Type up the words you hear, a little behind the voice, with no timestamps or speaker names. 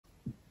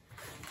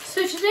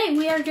So today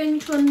we are going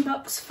to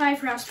unbox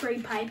 5 Raspberry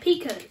Pi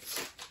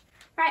Picos,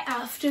 right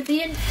after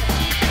the intro.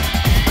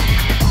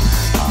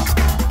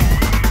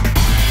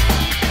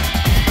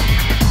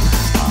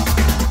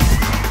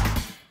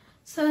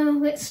 So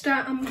let's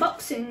start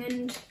unboxing,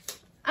 and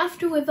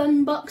after we've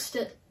unboxed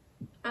it,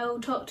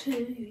 I'll talk to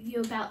you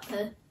about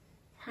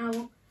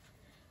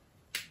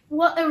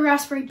what a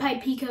Raspberry Pi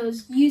Pico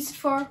is used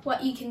for,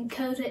 what you can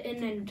code it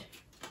in, and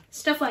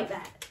stuff like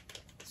that.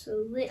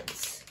 So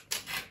let's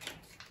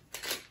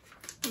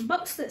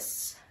unbox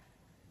this.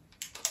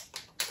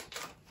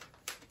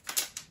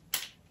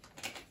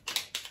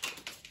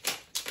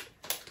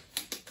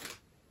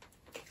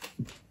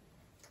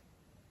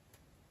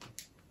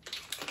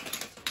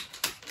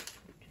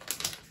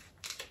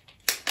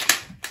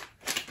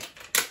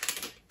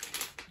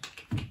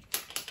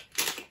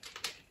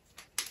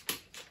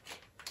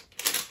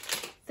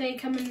 They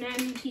come in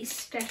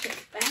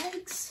anti-static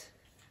bags.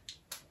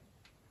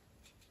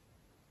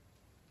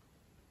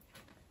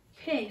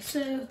 Okay,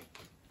 so,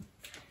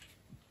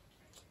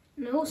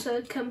 and it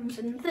also comes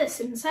in this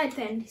inside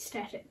the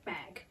anti-static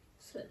bag.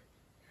 So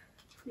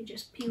if we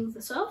just peel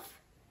this off.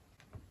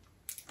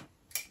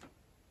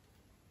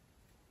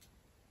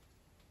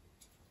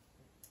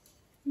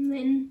 And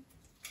then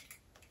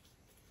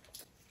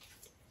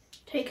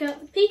take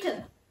out the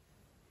Pico.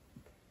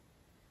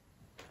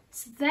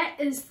 So that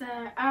is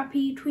the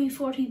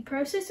RP2040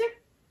 processor.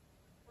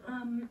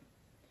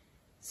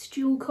 It's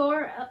dual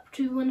core up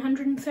to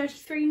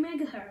 133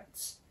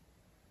 megahertz.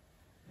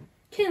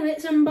 Okay,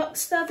 let's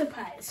unbox the other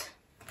Pis.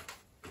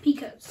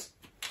 Picos.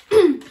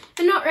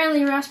 They're not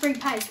really Raspberry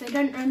Pis, they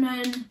don't run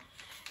on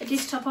a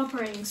desktop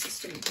operating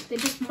system. They're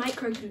just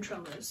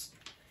microcontrollers.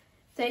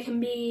 They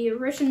can be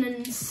written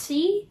in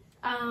C,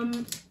 all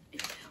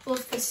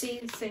of the C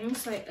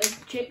things like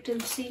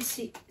Objective-C,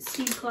 C++,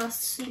 C++,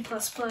 C#.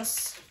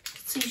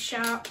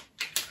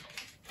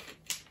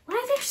 Why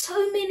are there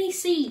so many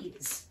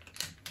C's?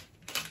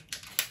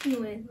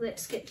 Anyway,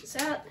 let's get this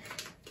out.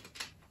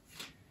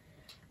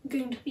 I'm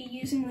going to be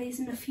using these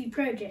in a few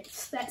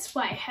projects. That's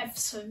why I have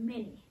so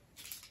many.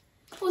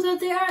 Although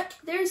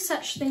there is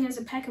such thing as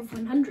a pack of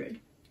 100.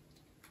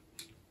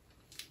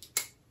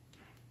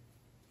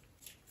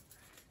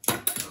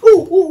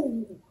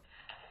 Ooh!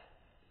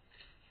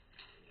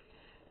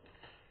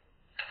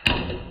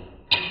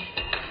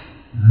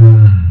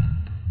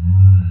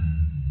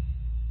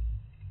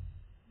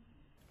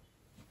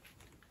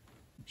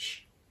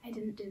 Shh, I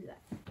didn't do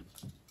that.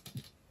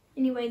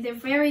 Anyway, they're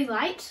very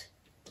light.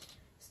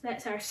 So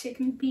that's our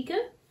second Pico.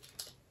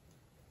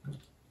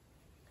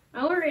 I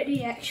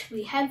already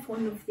actually have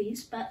one of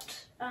these,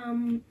 but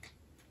I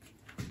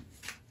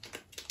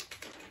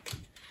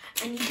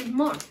needed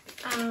more.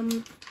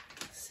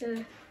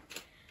 So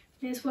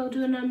may as well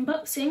do an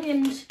unboxing,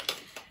 and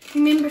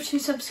remember to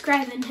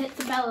subscribe and hit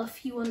the bell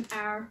if you want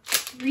our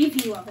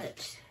review of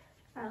it.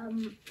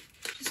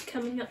 Which is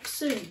coming up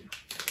soon.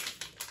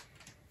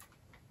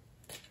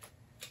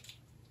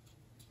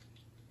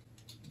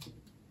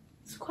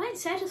 It's quite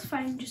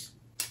satisfying just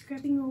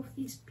grabbing all of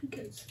these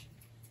Picos.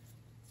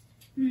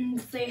 And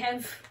they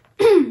have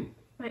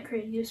micro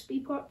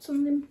USB ports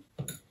on them.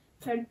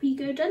 Third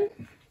Pico done,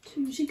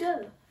 2 to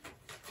go.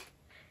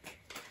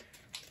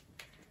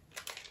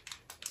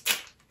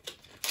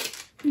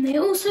 And they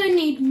also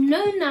need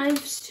no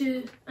knives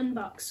to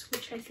unbox,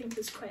 which I think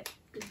is quite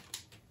good.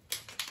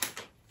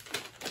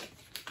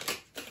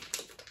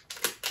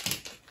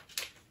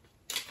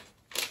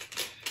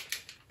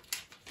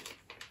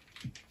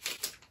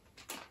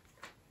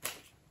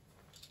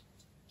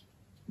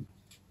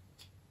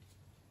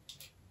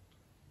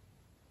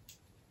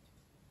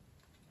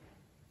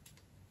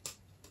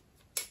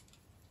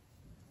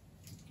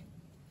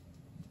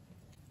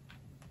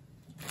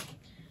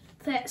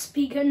 That's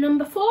Pico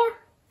number 4,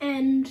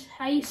 and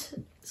I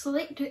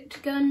select it to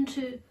go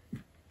into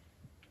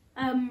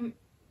to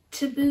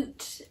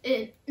boot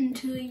it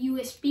into a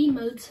USB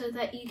mode so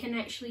that you can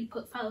actually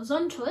put files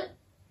onto it.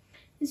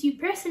 Is you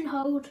press and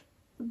hold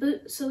the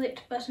boot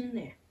select button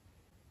there.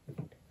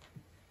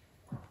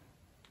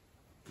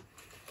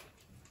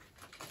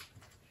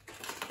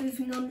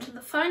 Moving on to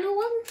the final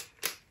one.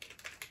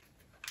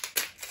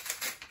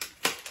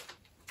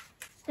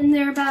 And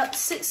they're about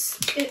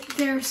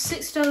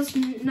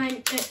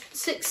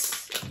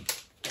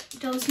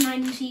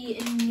 $6.90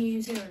 in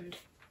New Zealand,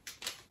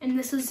 and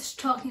this is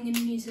talking in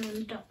New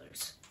Zealand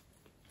dollars.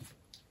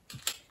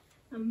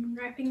 I'm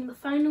unwrapping the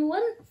final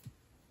one.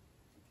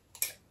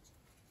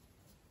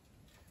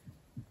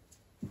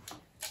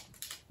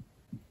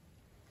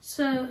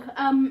 So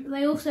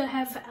they also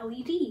have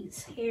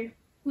LEDs here,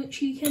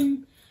 which you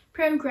can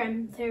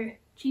program their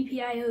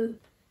GPIO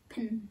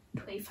pin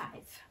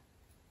 25.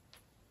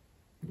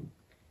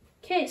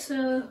 Okay,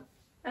 so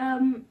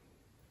I'm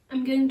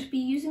going to be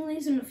using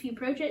these in a few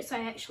projects.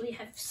 I actually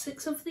have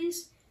 6 of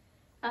these.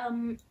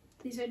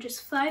 These are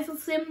just 5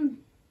 of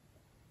them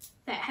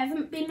that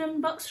haven't been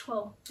unboxed.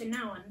 Well, they're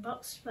now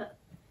unboxed, but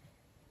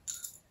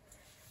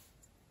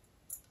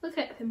look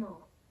at them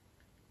all.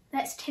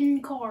 That's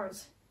 10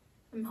 cores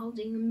I'm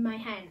holding in my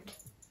hand.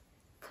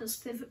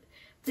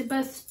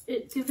 because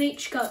they've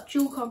each got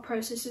dual core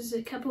processors,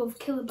 a couple of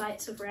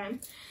kilobytes of RAM.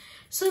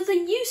 So the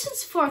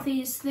uses for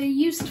these, they're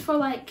used for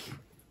like,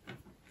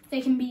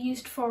 they can be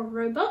used for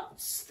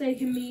robots, they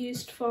can be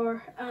used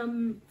for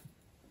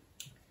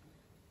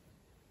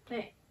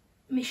like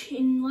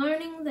machine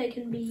learning, they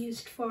can be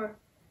used for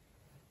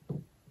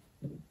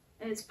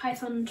as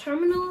Python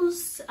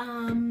terminals.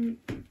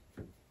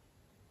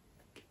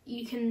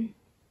 You can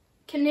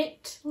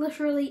connect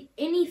literally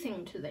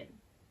anything to them.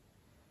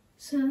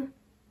 So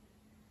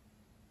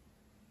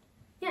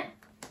yeah,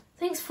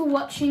 thanks for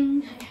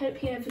watching. I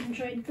hope you have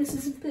enjoyed. This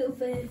is a bit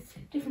of a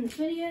different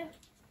video.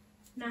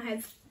 Now I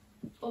have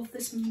all of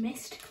this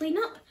mess to clean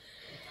up.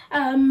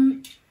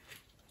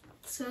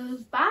 So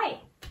bye.